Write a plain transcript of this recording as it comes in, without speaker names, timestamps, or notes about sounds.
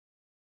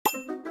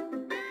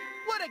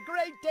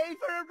great day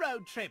for a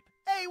road trip.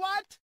 Eh,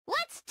 what?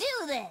 Let's do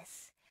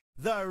this!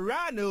 The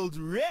Ronald's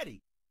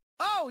ready.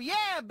 Oh,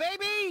 yeah,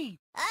 baby!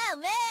 Oh,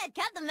 man,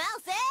 count the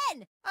mouse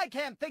in! I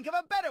can't think of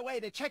a better way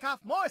to check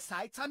off more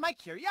sites on my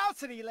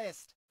curiosity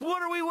list.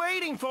 What are we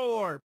waiting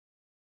for?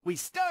 We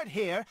start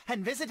here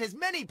and visit as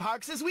many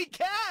parks as we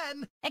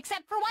can.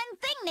 Except for one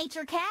thing,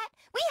 Nature Cat.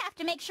 We have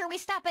to make sure we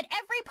stop at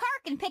every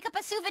park and pick up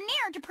a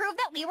souvenir to prove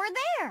that we were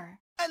there.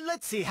 And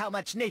let's see how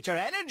much nature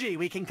energy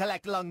we can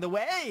collect along the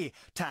way.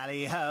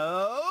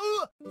 Tally-ho!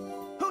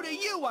 Who do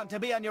you want to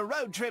be on your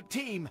road trip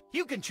team?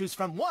 You can choose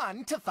from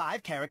 1 to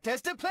 5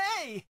 characters to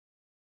play.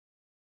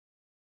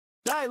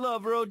 I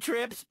love road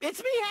trips.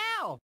 It's me,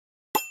 Hal.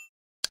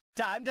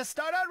 Time to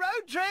start our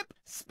road trip.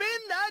 Spin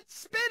that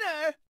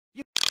spinner.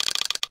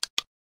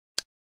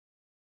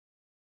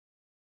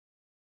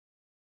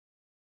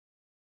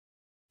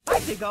 I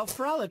think I'll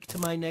frolic to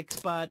my next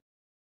spot.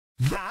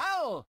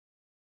 How?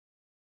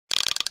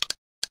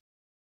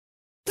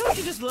 Don't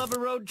you just love a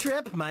road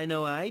trip? I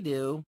know I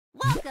do.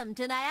 Welcome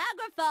to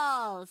Niagara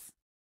Falls.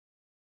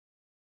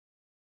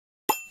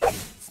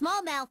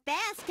 Smallmouth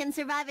bass can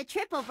survive a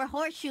trip over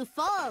Horseshoe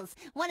Falls,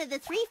 one of the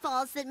 3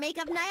 falls that make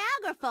up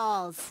Niagara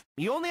Falls.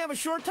 You only have a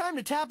short time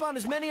to tap on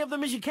as many of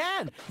them as you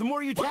can. The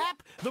more you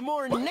tap, the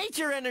more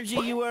nature energy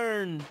you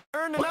earn.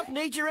 Earn enough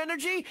nature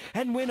energy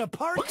and win a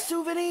park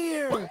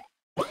souvenir.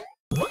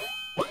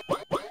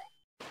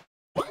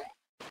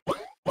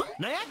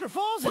 Niagara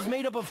Falls is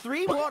made up of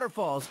 3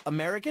 waterfalls: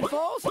 American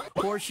Falls,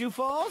 Horseshoe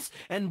Falls,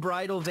 and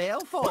Bridal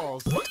Veil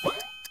Falls.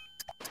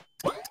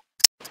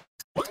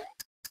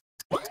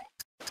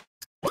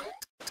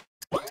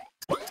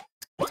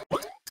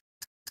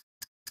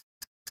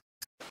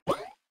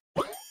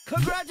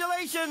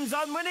 Congratulations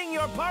on winning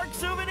your park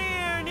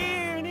souvenir!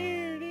 Near,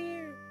 near,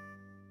 near.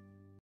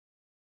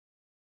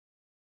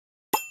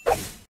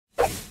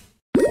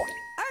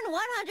 Earn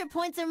 100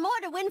 points or more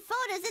to win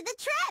photos at the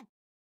trip.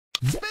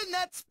 Spin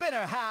that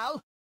spinner,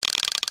 Hal.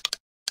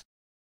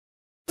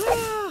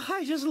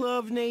 I just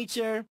love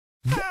nature.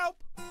 Help!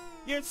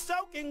 You're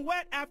soaking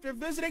wet after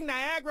visiting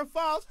Niagara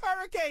Falls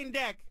Hurricane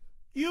Deck.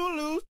 You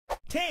lose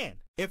 10.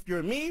 If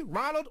you're me,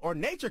 Ronald, or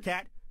Nature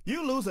Cat,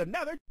 you lose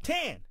another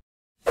 10.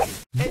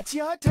 It's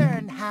your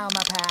turn, Hal,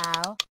 my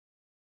pal.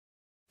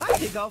 I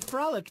think I'll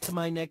frolic to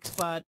my next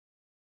spot.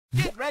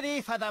 Get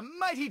ready for the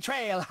mighty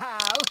trail,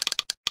 Hal.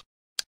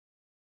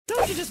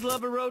 Don't you just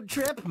love a road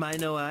trip? I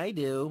know I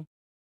do.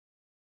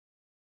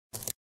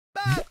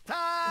 Bath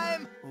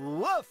time!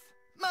 Woof!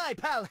 My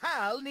pal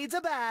Hal needs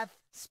a bath.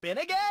 Spin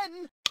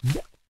again.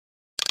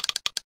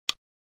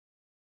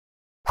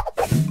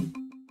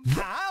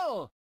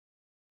 Hal!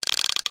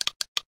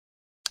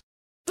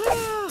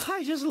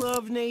 I just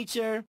love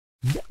nature.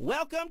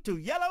 Welcome to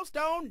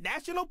Yellowstone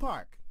National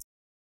Park.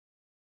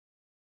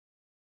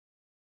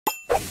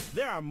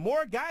 There are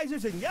more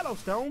geysers in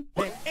Yellowstone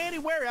than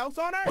anywhere else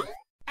on Earth.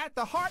 At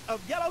the heart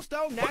of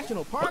Yellowstone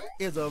National Park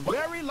is a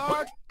very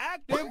large,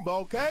 active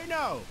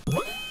volcano.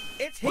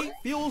 Its heat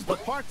fuels the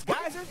park's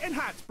geysers and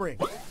hot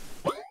springs.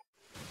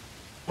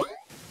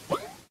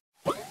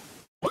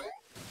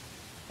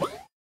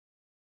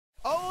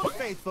 Old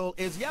Faithful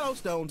is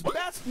Yellowstone's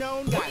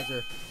best-known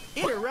geyser.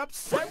 It erupts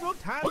several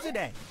times a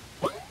day.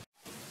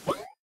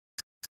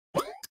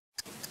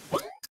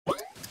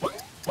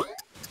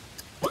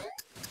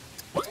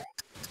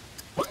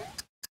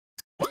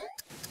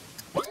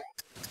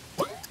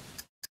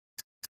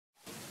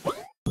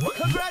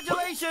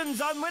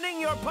 Congratulations on winning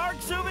your park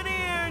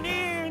souvenir!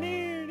 Near,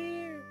 near,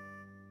 near.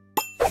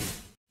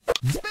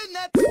 Spin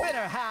that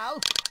spinner,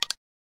 Hal.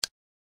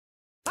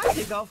 I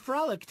think I'll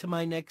frolic to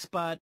my next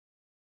spot.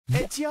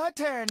 It's your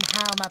turn,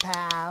 Hal, my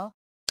pal.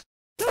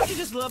 Don't you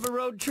just love a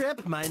road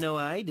trip? I know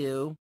I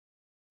do.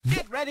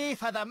 Get ready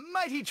for the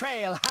mighty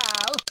trail,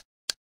 Hal.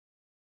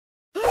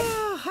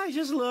 I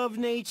just love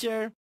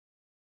nature.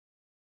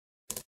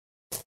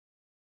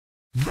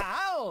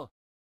 Hal!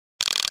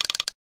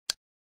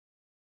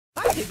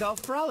 I think I'll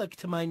frolic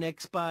to my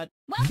next spot.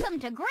 Welcome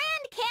to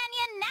Grand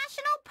Canyon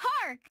National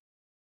Park.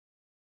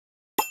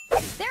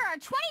 There are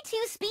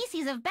 22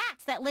 species of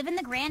bats that live in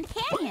the Grand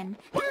Canyon.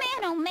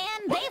 Man, oh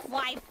man, they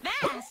fly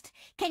fast.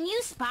 Can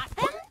you spot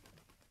them?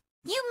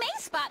 You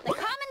may spot the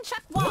common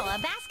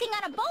chuckwalla basking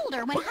on a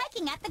boulder when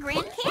hiking at the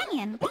Grand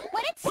Canyon.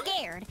 When it's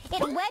scared,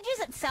 it wedges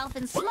itself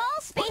in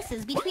small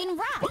spaces between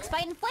rocks by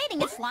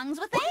inflating its lungs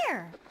with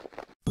air.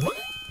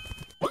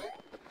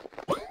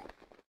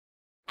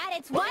 At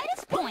its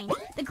widest point,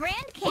 the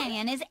Grand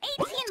Canyon is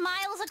 18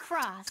 miles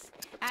across.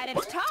 At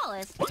its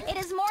tallest, it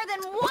is more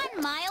than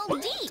 1 mile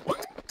deep.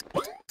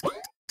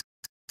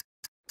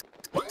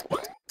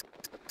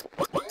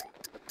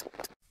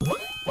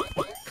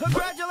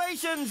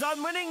 Congratulations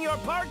on winning your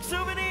park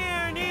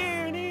souvenir!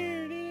 Near,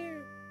 near,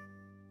 near.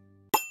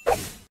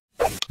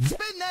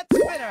 Spin that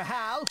spinner,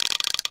 Hal.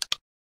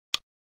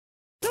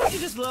 Don't you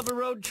just love a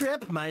road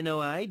trip? I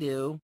know I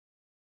do.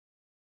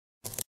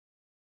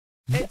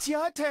 It's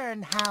your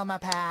turn, Hal, my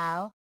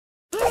pal.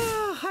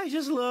 I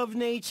just love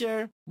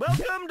nature.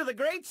 Welcome to the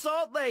Great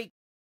Salt Lake.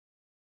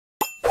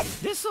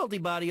 This salty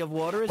body of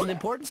water is an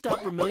important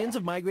stop for millions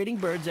of migrating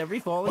birds every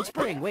fall and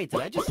spring. Wait, did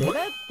I just say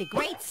that? The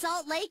Great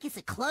Salt Lake is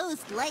a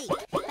closed lake.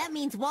 That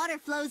means water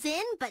flows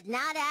in, but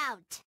not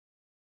out.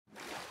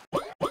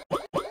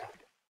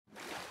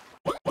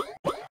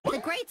 The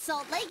Great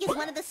Salt Lake is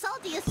one of the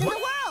saltiest in the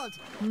world.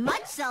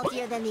 Much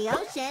saltier than the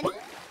ocean.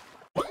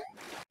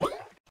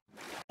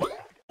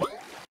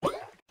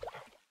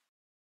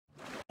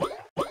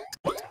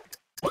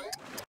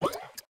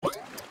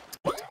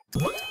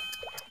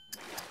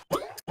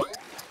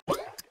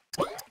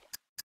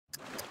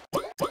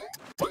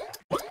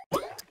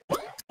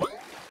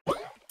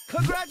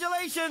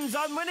 Congratulations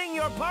on winning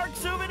your park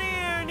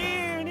souvenir!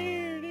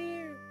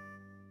 Near.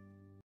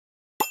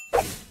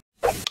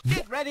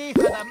 Get ready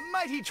for the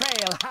mighty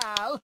trail,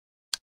 Hal!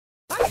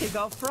 I think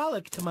I'll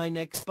frolic to my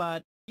next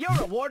spot. You're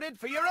rewarded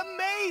for your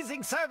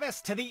amazing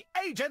service to the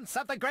agents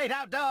of the great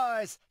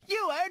outdoors!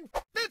 You earned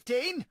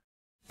 15!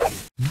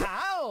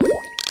 Hal!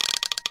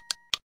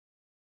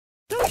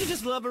 Don't you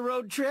just love a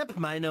road trip?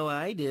 I know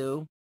I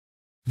do.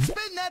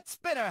 Spin that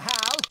spinner,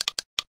 Hal!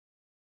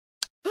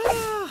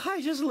 I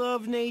just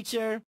love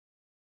nature.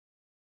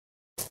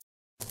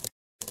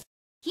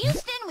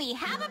 Houston, we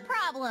have a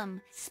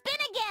problem. Spin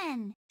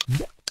again.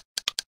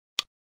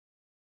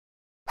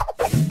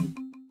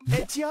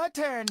 It's your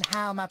turn,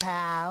 Hal, my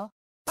pal.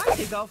 I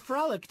think I'll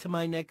frolic to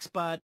my next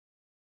spot.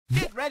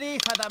 Get ready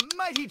for the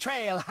mighty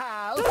trail,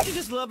 Hal! Don't you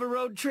just love a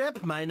road trip?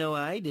 I know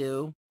I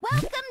do.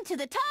 Welcome to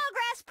the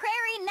Tallgrass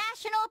Prairie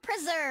National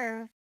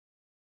Preserve.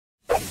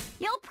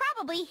 You'll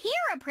probably hear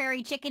a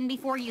prairie chicken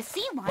before you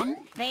see one.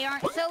 They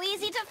aren't so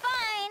easy to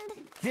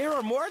find. There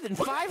are more than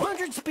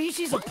 500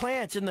 species of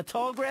plants in the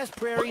Tallgrass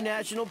Prairie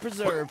National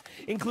Preserve,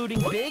 including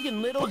big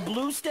and little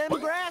blue stem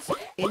grass,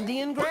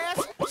 Indian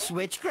grass,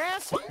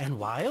 switchgrass, and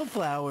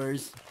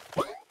wildflowers.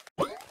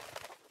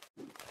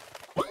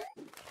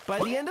 By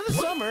the end of the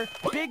summer,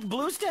 big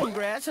blue stem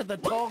grass at the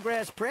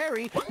Tallgrass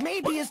Prairie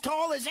may be as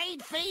tall as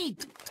 8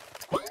 feet.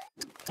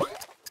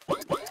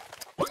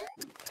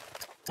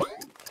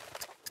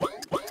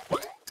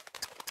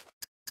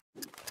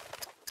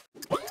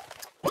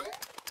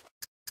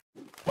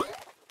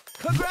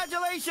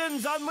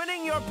 Congratulations on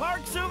winning your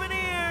park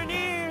souvenir!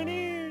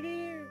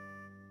 Near.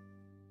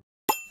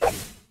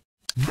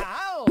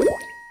 Hal!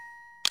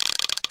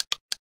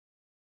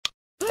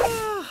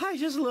 I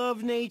just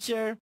love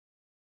nature.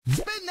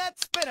 Spin that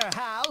spinner,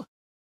 Hal!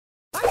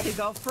 I think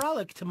I'll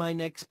frolic to my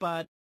next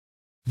spot.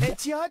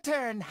 It's your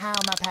turn, Hal,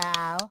 my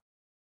pal.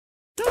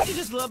 Don't you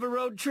just love a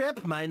road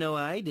trip? I know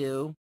I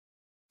do.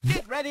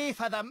 Get ready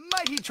for the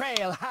mighty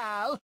trail,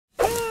 Hal!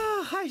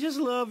 I just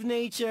love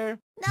nature.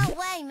 No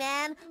way,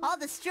 man. All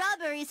the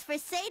strawberries for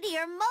Sadie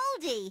are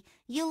moldy.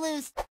 You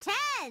lose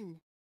 10.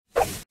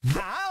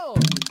 Hal!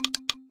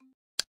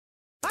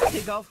 I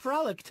think I'll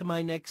frolic to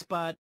my next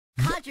spot.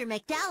 Codger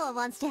McDowell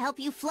wants to help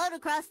you float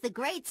across the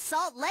Great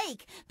Salt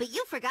Lake, but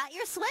you forgot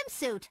your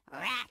swimsuit.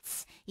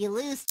 Rats. You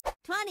lose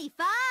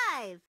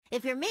 25.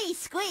 If you're me,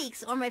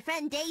 Squeeks, or my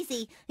friend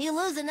Daisy, you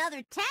lose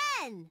another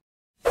 10.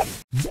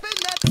 Spin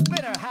that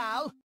spinner,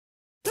 Hal!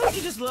 Don't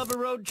you just love a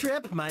road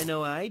trip? I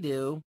know I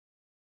do.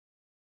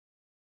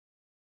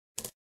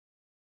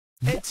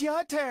 It's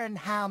your turn,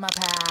 Hal, my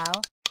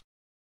pal.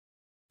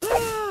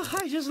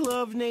 I just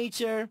love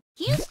nature.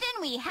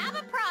 Houston, we have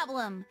a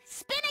problem.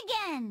 Spin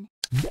again.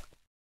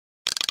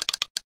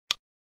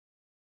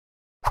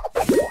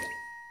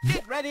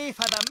 Get ready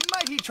for the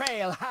mighty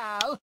trail,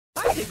 Hal!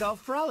 I think I'll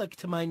frolic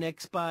to my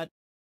next spot.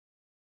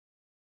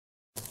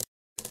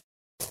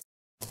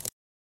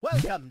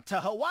 Welcome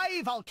to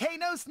Hawaii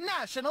Volcanoes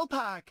National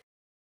Park.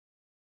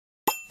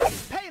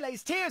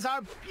 Pele's tears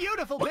are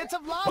beautiful bits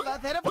of lava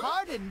that have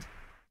hardened.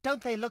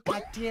 Don't they look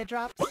like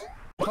teardrops?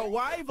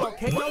 Hawaii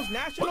Volcanoes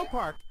National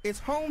Park is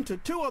home to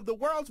two of the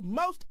world's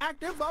most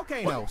active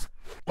volcanoes,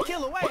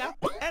 Kilauea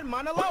and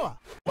Mauna Loa.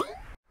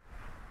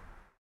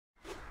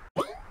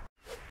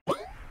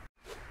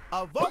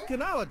 A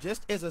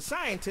volcanologist is a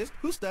scientist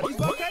who studies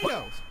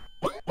volcanoes.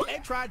 They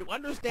try to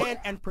understand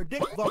and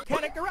predict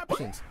volcanic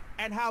eruptions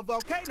and how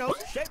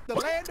volcanoes shape the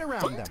land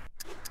around them.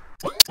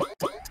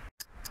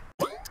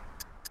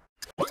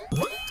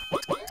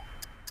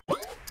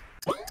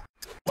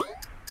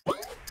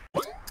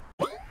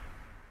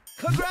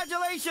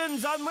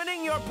 Congratulations on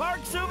winning your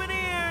park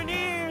souvenir!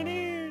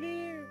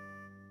 Near.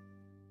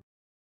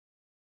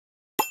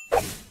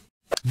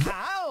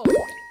 Hal!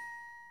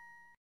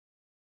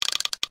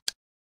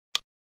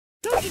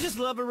 Don't you just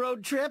love a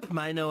road trip?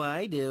 I know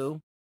I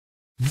do.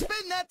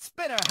 Spin that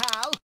spinner,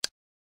 Hal!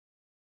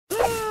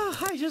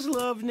 I just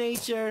love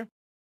nature.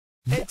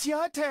 It's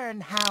your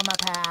turn, Hal, my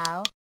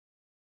pal.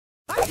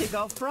 I think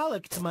I'll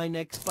frolic to my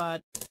next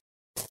spot.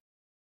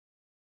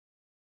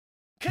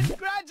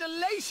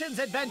 Congratulations,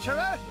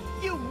 adventurer!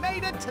 You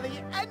made it to the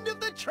end of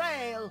the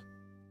trail!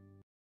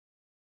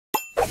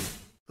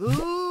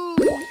 Ooh,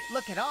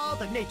 look at all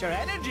the nature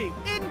energy!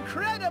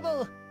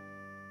 Incredible!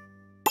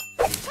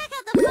 Check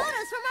out the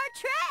photos from our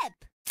trip!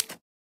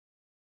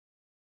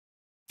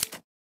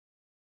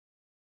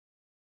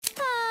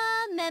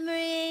 Ah,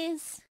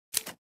 memories.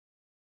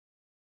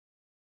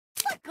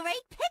 What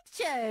great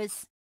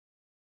pictures!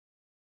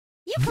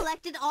 You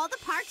collected all the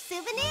park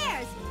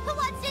souvenirs. Who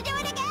wants to do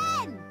it again?